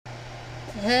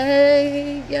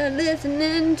Hey, you're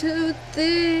listening to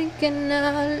Thinking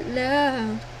Out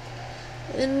Loud,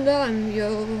 and I'm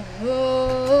your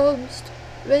host,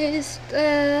 Ray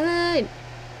Stein.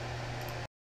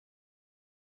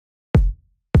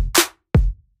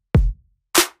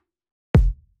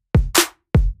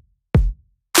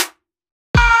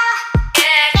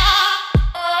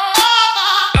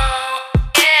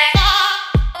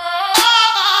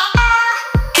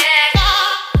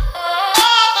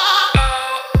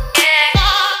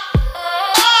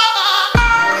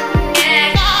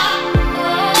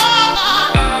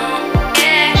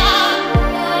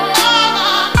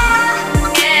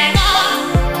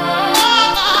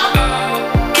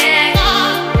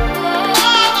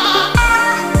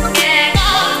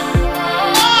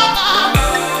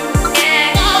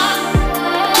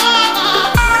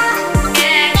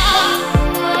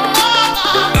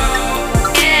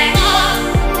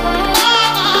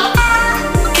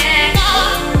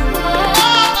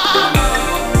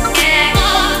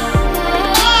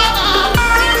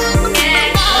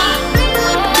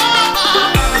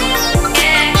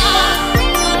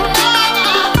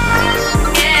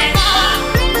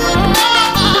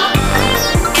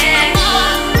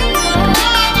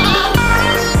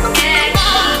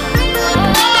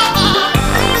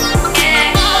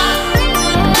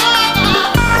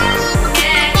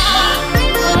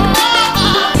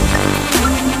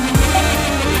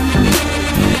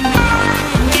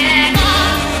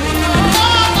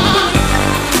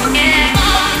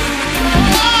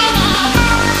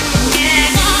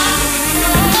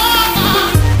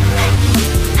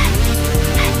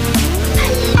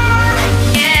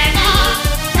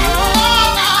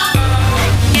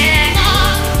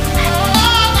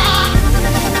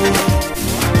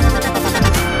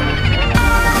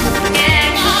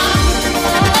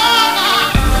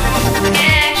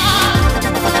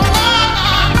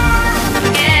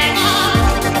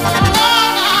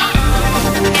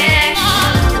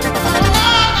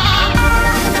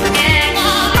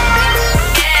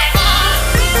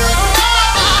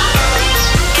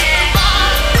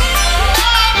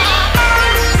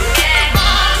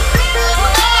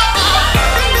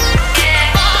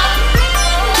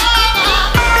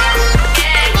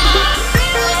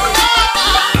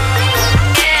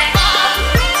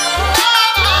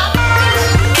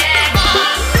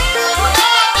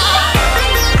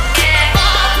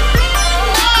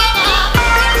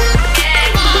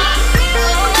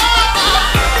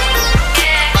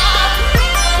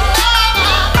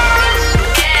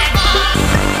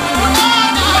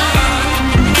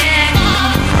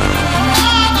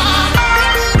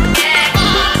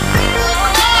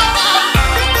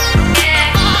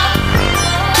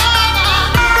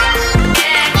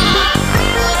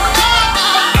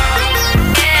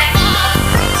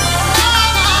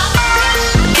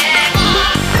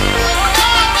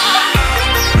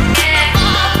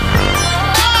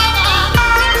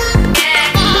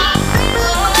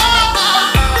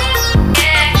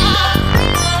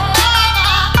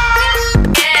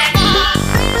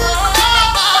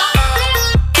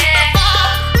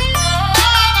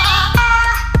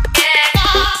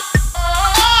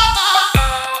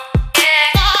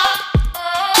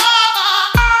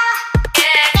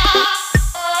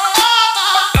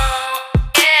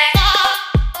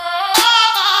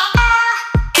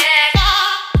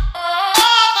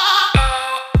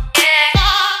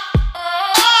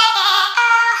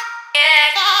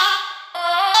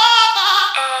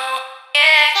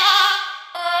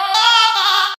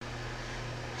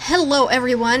 Hello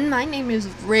everyone, my name is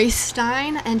Ray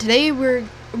Stein, and today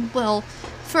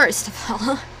first of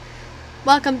all,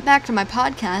 welcome back to my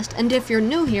podcast, and if you're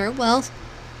new here, well,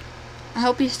 I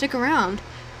hope you stick around.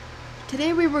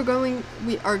 Today we are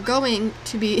going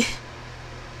to be,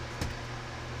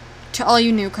 to all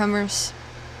you newcomers,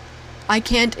 I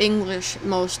can't English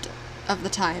most of the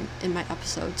time in my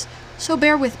episodes, so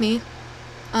bear with me.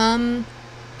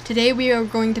 Today we are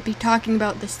going to be talking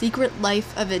about the secret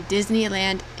life of a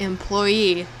Disneyland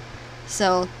employee.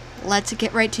 So, let's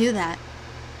get right to that.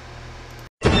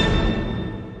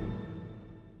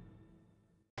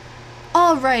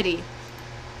 Alrighty.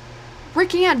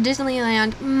 Working at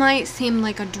Disneyland might seem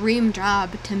like a dream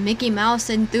job to Mickey Mouse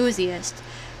enthusiasts,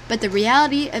 but the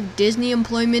reality of Disney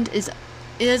employment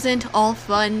isn't all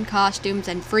fun, costumes,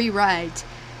 and free rides.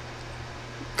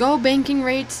 Go Banking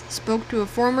Rates spoke to a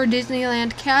former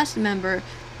Disneyland cast member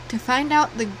to find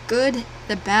out the good,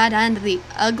 the bad, and the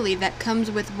ugly that comes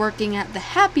with working at the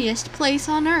happiest place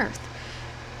on earth.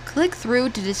 Click through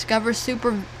to discover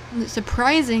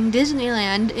surprising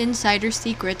Disneyland insider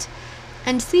secrets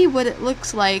and see what it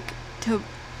looks like to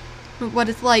what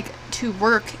it's like to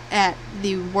work at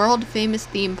the world famous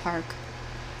theme park.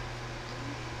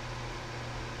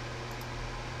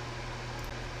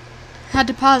 Had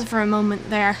to pause for a moment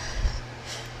there.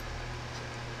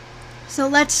 So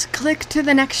let's click to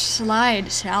the next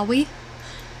slide, shall we?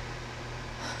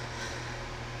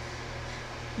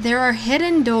 There are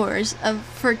hidden doors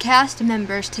for cast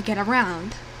members to get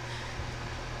around.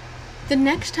 The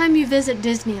next time you visit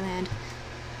Disneyland,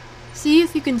 see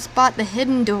if you can spot the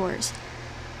hidden doors.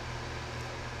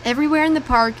 Everywhere in the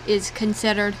park is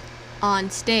considered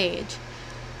on stage,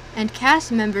 and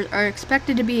cast members are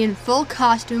expected to be in full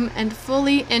costume and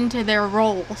fully into their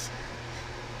roles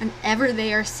whenever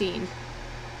they are seen.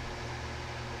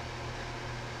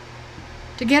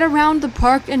 To get around the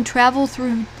park and travel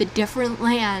through the different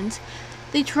lands,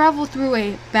 they travel through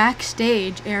a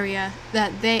backstage area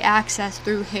that they access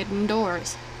through hidden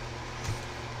doors.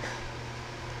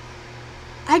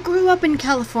 I grew up in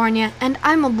California and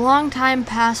I'm a long-time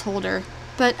pass holder,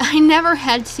 but I never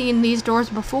had seen these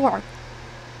doors before,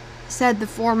 said the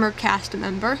former cast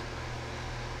member.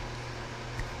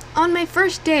 On my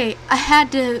first day, I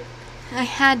had to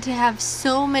have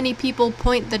so many people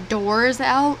point the doors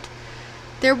out.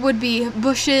 There would be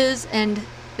bushes, and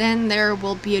then there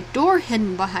will be a door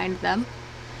hidden behind them.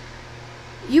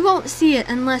 You won't see it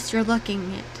unless you're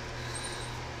looking it.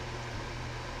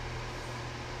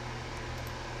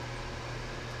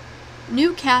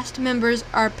 New cast members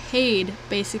are paid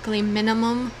basically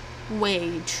minimum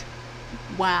wage.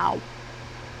 Wow.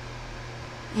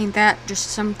 Ain't that just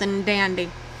something dandy?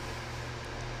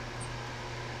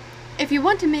 If you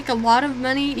want to make a lot of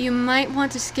money, you might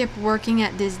want to skip working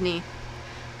at Disney.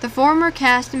 The former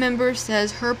cast member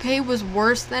says her pay was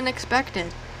worse than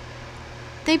expected.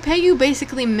 They pay you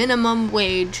basically minimum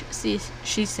wage,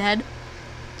 she said.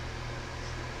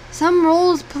 Some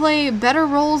roles play better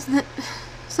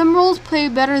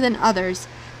than others.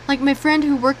 Like my friend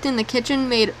who worked in the kitchen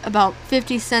made about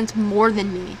 50 cents more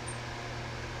than me.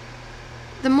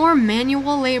 The more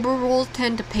manual labor roles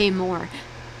tend to pay more.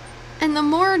 And the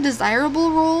more desirable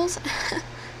roles,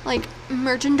 like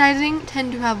merchandising,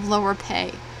 tend to have lower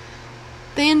pay.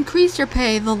 They increase your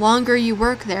pay the longer you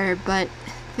work there, but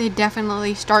they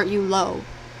definitely start you low.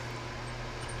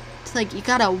 It's like you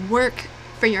gotta work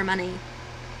for your money.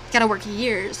 You gotta work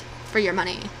years for your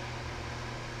money.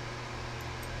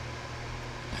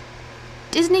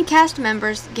 Disney cast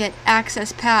members get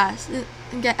access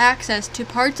to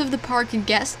parts of the park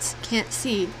guests can't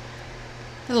see.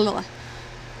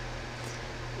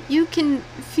 You can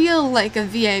feel like a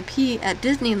VIP at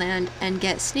Disneyland and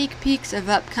get sneak peeks of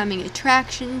upcoming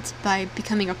attractions by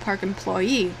becoming a park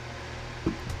employee.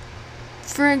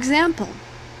 For example,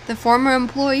 the former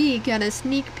employee got a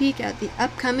sneak peek at the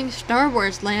upcoming Star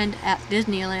Wars land at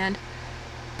Disneyland,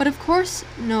 but of course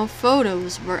no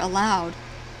photos were allowed.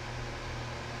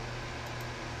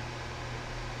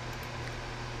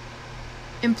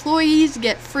 Employees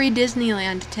get free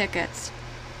Disneyland tickets,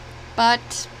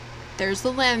 but there's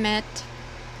the limit.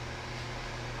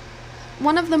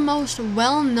 One of the most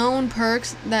well-known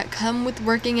perks that come with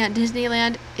working at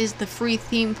Disneyland is the free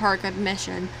theme park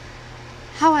admission.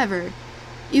 However,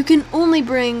 you can only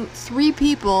bring 3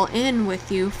 people in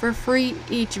with you for free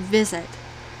each visit.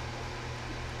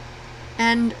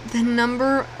 And the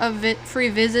number of free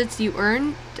visits you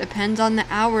earn depends on the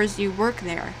hours you work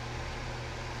there.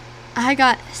 I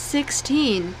got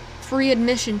 16 free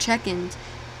admission check-ins,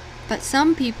 but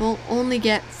some people only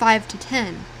get 5 to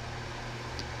 10,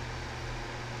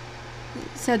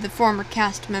 said the former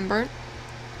cast member.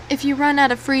 If you run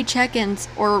out of free check-ins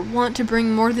or want to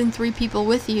bring more than 3 people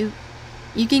with you,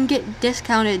 you can get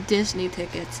discounted Disney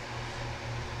tickets.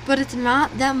 But it's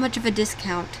not that much of a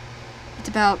discount. It's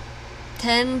about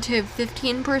 10 to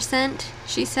 15%,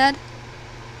 she said.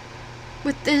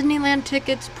 With Disneyland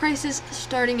tickets, prices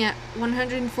starting at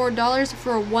 $104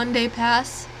 for a one-day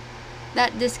pass,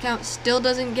 that discount still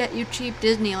doesn't get you cheap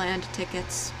Disneyland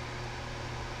tickets.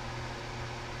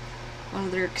 Well,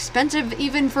 they're expensive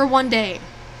even for one day.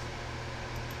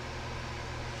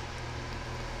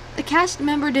 The cast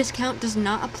member discount does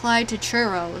not apply to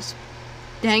churros.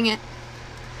 Dang it.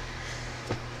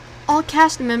 All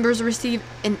cast members receive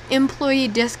an employee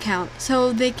discount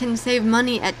so they can save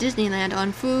money at Disneyland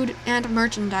on food and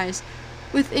merchandise,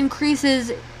 which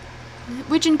increases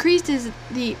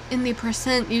in the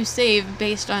percent you save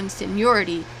based on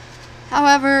seniority.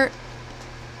 However,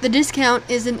 the discount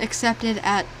isn't accepted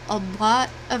at a lot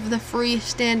of the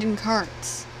free-standing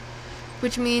carts,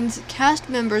 which means cast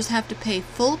members have to pay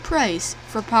full price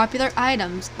for popular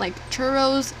items like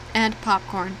churros and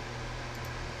popcorn.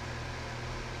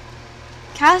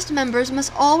 Cast members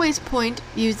must always point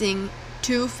using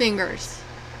 2 fingers.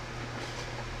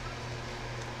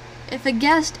 If a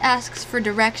guest asks for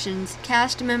directions,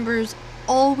 cast members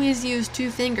always use 2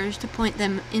 fingers to point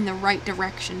them in the right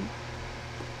direction.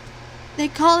 They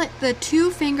call it the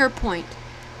 2-finger point,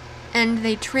 and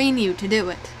they train you to do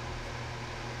it,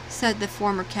 said the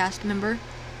former cast member.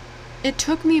 It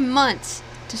took me months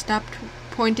to stop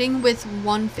pointing with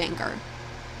 1 finger.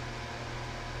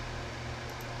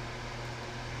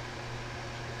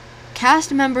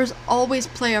 Cast members always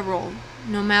play a role,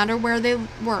 no matter where they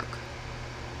work.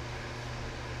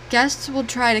 Guests will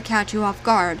try to catch you off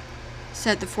guard,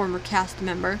 said the former cast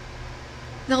member.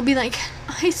 They'll be like,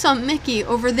 I saw Mickey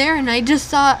over there and then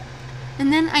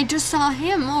I just saw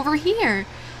him over here.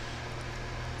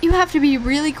 You have to be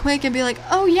really quick and be like,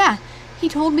 oh yeah, he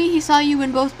told me he saw you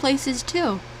in both places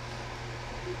too.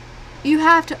 You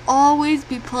have to always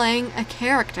be playing a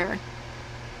character.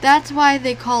 That's why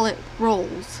they call it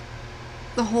roles.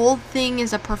 The whole thing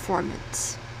is a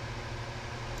performance.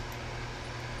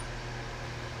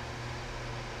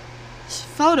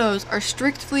 Photos are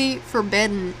strictly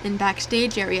forbidden in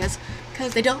backstage areas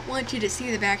because they don't want you to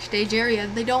see the backstage area.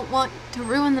 They don't want to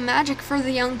ruin the magic for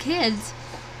the young kids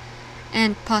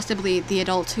and possibly the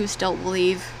adults who still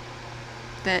believe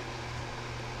that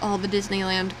all the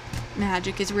Disneyland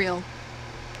magic is real.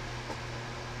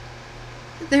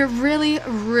 They're really,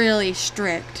 really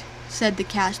strict, said the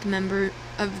cast member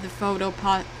of the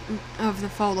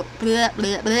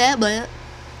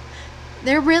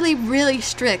They're really, really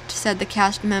strict, said the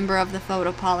cast member of the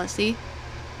photo policy.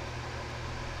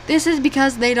 This is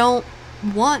because they don't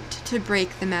want to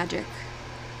break the magic.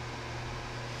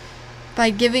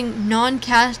 By giving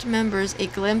non-cast members a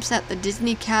glimpse at the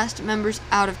Disney cast members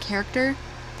out of character.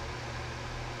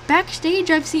 Backstage,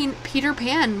 I've seen Peter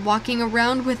Pan walking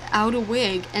around without a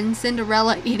wig and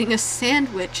Cinderella eating a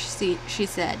sandwich, she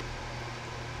said.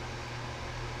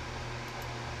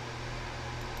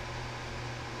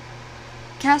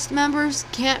 Cast members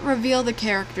can't reveal the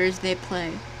characters they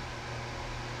play.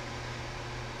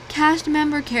 Cast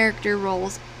member character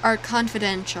roles are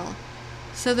confidential,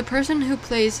 so the person who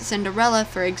plays Cinderella,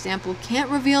 for example, can't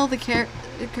reveal the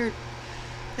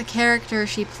character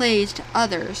she plays to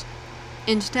others.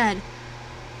 Instead,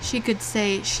 she could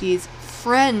say she's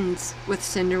friends with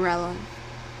Cinderella.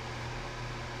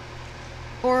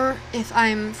 Or if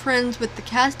I'm friends with the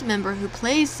cast member who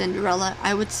plays Cinderella,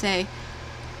 I would say,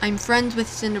 I'm friends with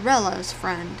Cinderella's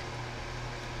friend.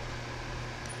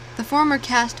 The former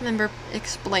cast member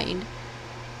explained,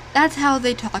 that's how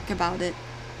they talk about it.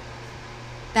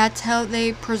 That's how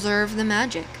they preserve the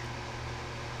magic.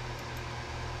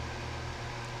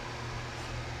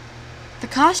 The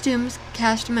costumes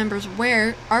cast members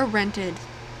wear are rented,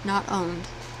 not owned.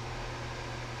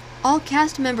 All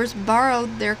cast members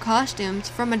borrowed their costumes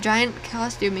from a giant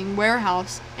costuming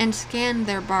warehouse and scanned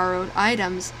their borrowed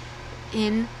items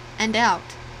in and out.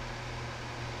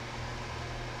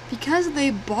 Because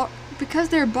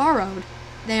they're borrowed,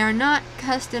 they are not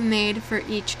custom made for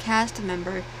each cast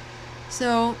member,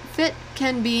 so fit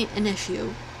can be an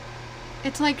issue.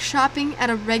 It's like shopping at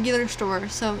a regular store,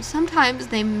 so sometimes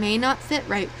they may not fit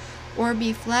right or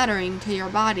be flattering to your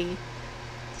body,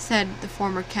 said the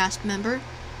former cast member.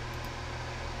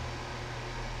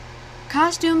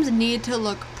 Costumes need to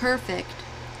look perfect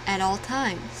at all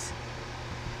times.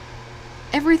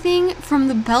 Everything from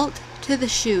the belt to the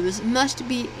shoes must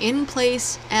be in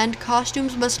place and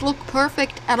costumes must look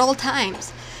perfect at all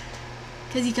times.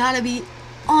 'Cause you gotta be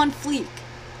on fleek,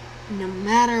 no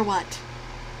matter what.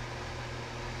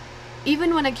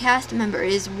 Even when a cast member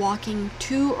is walking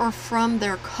to or from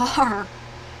their car.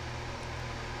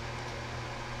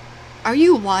 Are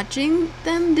you watching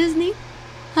them, Disney?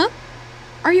 Huh?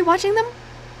 Are you watching them?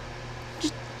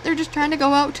 They're just trying to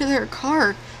go out to their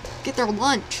car, get their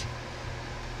lunch.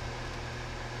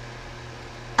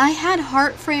 I had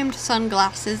heart-framed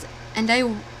sunglasses, and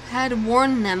I had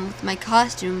worn them with my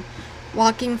costume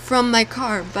walking from my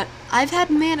car, but I've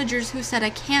had managers who said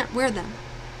I can't wear them,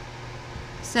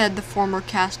 said the former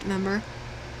cast member.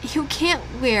 You can't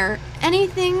wear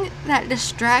anything that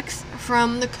distracts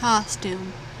from the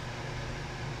costume.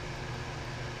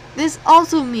 This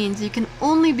also means you can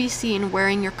only be seen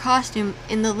wearing your costume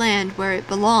in the land where it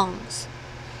belongs.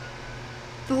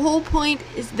 The whole point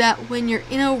is that when you're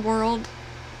in a world,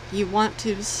 you want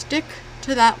to stick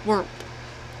to that world.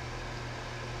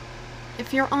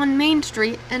 If you're on Main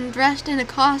Street and dressed in a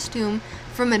costume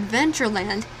from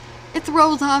Adventureland, it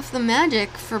throws off the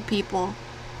magic for people,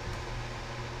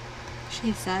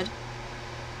 she said.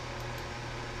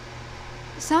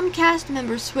 Some cast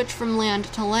members switch from land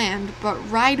to land,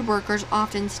 but ride workers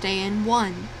often stay in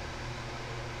one.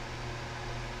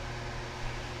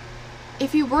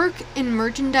 If you work in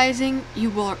merchandising, you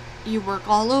work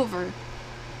all over,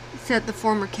 said the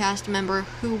former cast member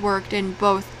who worked in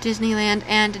both Disneyland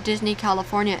and Disney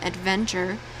California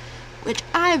Adventure, which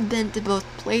I've been to both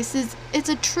places. It's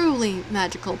a truly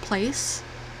magical place.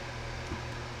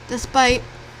 Despite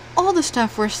all the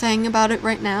stuff we're saying about it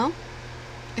right now,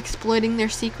 exploiting their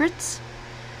secrets,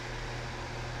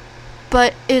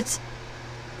 but it's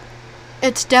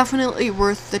definitely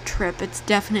worth the trip. It's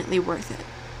definitely worth it.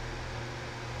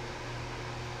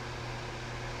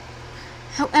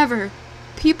 However,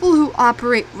 people who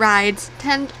operate rides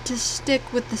tend to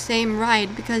stick with the same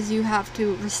ride because you have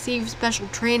to receive special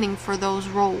training for those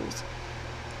roles.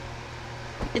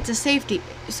 It's a safety...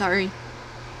 Sorry.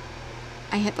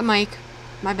 I hit the mic.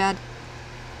 My bad.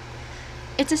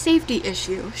 It's a safety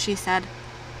issue, she said.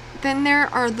 Then there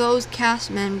are those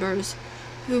cast members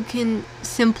who can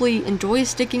simply enjoy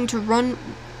sticking to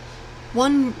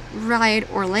one ride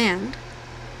or land.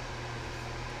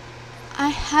 I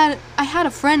had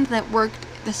a friend that worked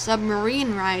the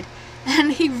submarine ride,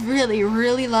 and he really,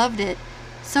 really loved it,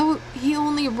 so he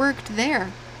only worked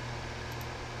there.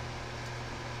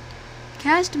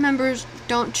 Cast members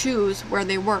don't choose where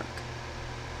they work.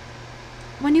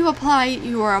 When you apply,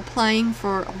 you are applying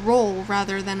for a role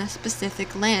rather than a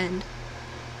specific land.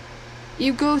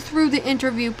 You go through the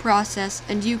interview process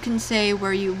and you can say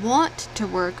where you want to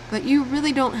work, but you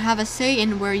really don't have a say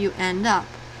in where you end up,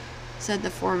 said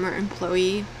the former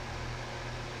employee.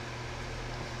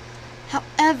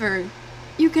 However,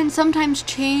 you can sometimes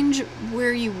change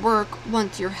where you work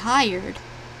once you're hired,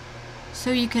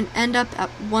 so you can end up at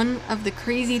one of the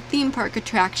crazy theme park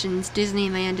attractions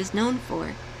Disneyland is known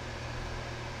for.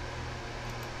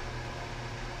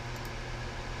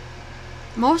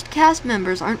 Most cast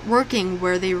members aren't working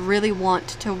where they really want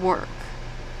to work.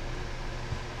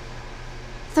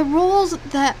 The roles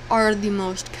that are the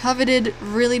most coveted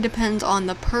really depends on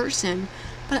the person,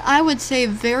 but I would say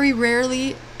very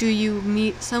rarely do you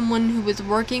meet someone who is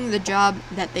working the job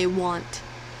that they want,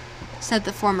 said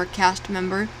the former cast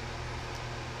member.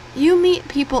 You meet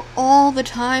people all the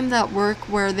time that work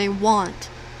where they want,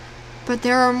 but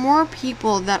there are more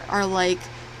people that are like,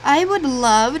 I would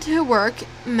love to work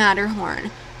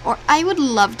Matterhorn, or I would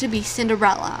love to be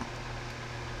Cinderella.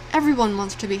 Everyone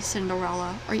wants to be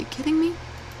Cinderella. Are you kidding me?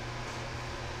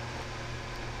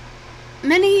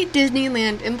 Many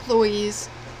Disneyland employees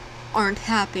aren't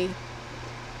happy.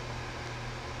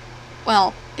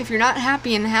 Well, if you're not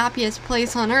happy in the happiest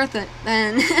place on earth,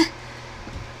 then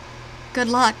good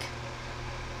luck.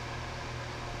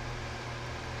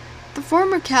 The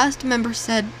former cast member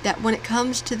said that when it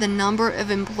comes to the number of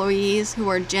employees who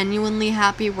are genuinely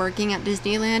happy working at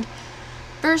Disneyland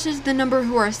versus the number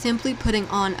who are simply putting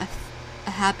on a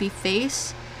happy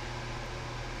face,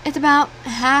 it's about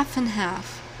half and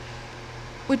half,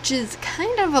 which is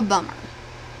kind of a bummer.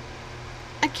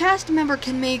 A cast member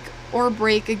can make or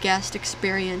break a guest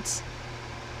experience.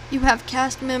 You have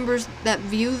cast members that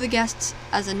view the guests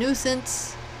as a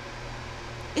nuisance.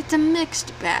 It's a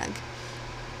mixed bag.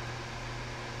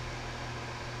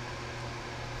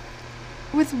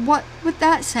 With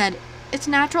that said, it's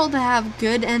natural to have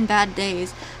good and bad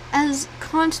days, as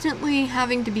constantly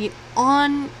having to be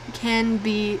on can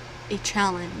be a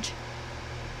challenge.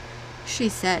 She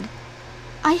said,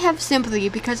 I have sympathy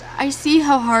because I see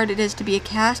how hard it is to be a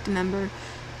cast member.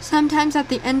 Sometimes at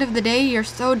the end of the day, you're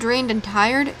so drained and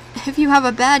tired. If you have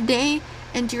a bad day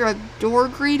and you're a door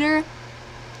greeter,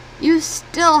 you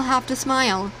still have to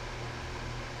smile.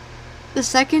 The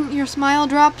second your smile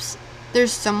drops,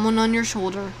 there's someone on your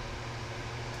shoulder.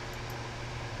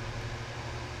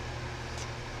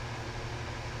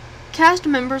 Cast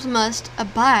members must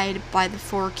abide by the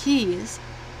 4 keys.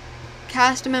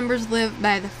 Cast members live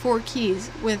by the 4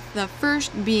 keys, with the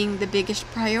first being the biggest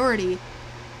priority.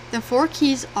 The 4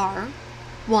 keys are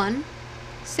 1.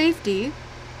 Safety.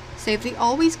 Safety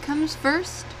always comes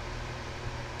first.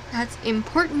 That's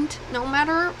important no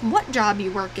matter what job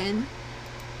you work in.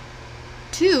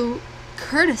 2.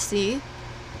 Courtesy.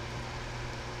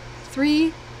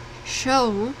 3.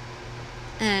 Show.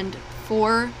 And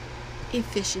 4.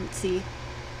 Efficiency.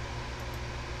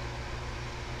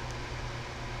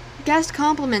 Guest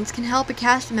compliments can help a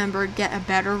cast member get a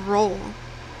better role.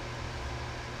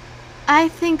 I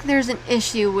think there's an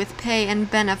issue with pay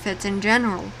and benefits in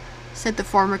general, said the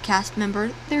former cast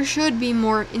member. There should be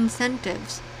more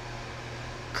incentives.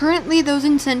 Currently, those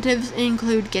incentives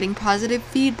include getting positive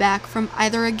feedback from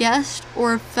either a guest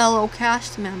or a fellow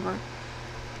cast member.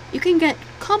 You can get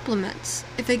compliments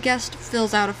if a guest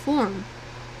fills out a form,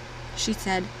 she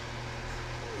said.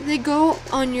 They go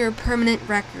on your permanent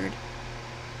record,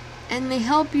 and they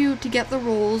help you to get the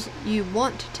roles you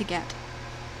want to get.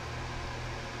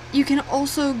 You can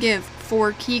also give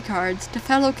 4 key cards to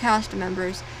fellow cast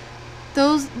members.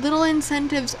 Those little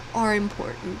incentives are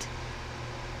important,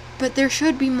 but there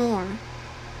should be more.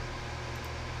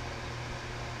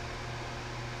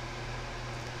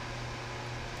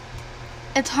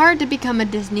 It's hard to become a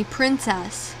Disney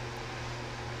princess.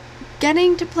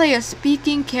 Getting to play a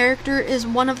speaking character is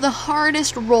one of the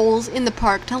hardest roles in the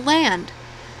park to land.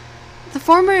 The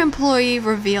former employee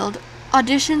revealed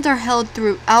auditions are held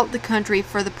throughout the country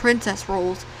for the princess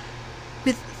roles,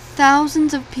 with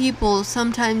thousands of people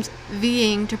sometimes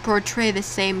vying to portray the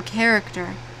same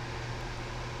character.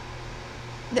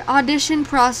 The audition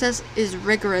process is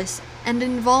rigorous and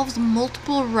involves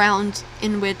multiple rounds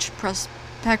in which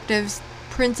prospective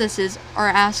princesses are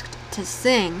asked to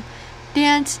sing,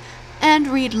 dance, and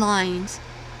read lines.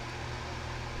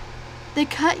 They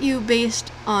cut you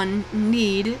based on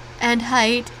need and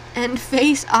height, and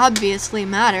face obviously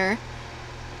matter,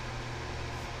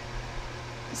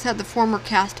 said the former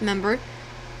cast member,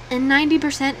 and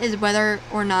 90% is whether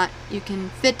or not you can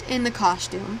fit in the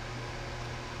costume.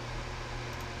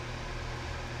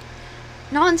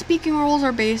 Non-speaking roles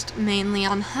are based mainly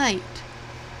on height.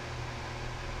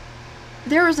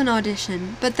 There is an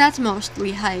audition, but that's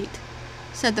mostly height,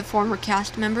 said the former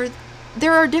cast member.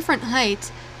 There are different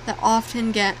heights that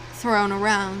often get thrown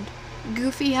around.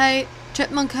 Goofy height,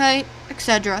 chipmunk height,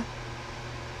 etc.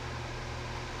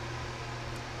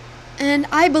 And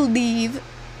I believe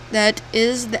that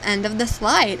is the end of the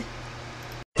slide.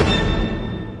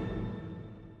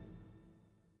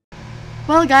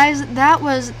 Well guys, that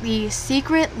was the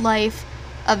secret life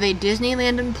of a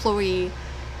Disneyland employee.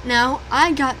 Now,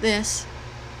 I got this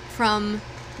from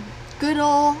good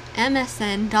ol'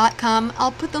 MSN.com.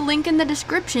 I'll put the link in the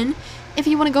description if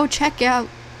you want to go check out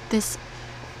this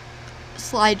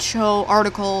slideshow,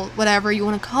 article, whatever you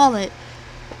want to call it,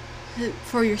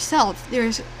 for yourself.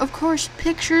 There's, of course,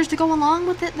 pictures to go along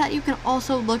with it that you can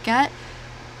also look at.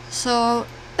 So,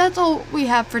 that's all we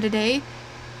have for today.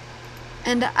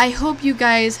 And I hope you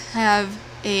guys have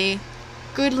a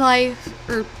good life,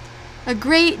 or a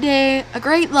great day, a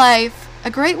great life, a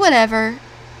great whatever.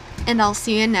 And I'll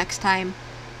see you next time.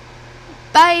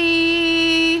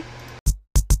 Bye!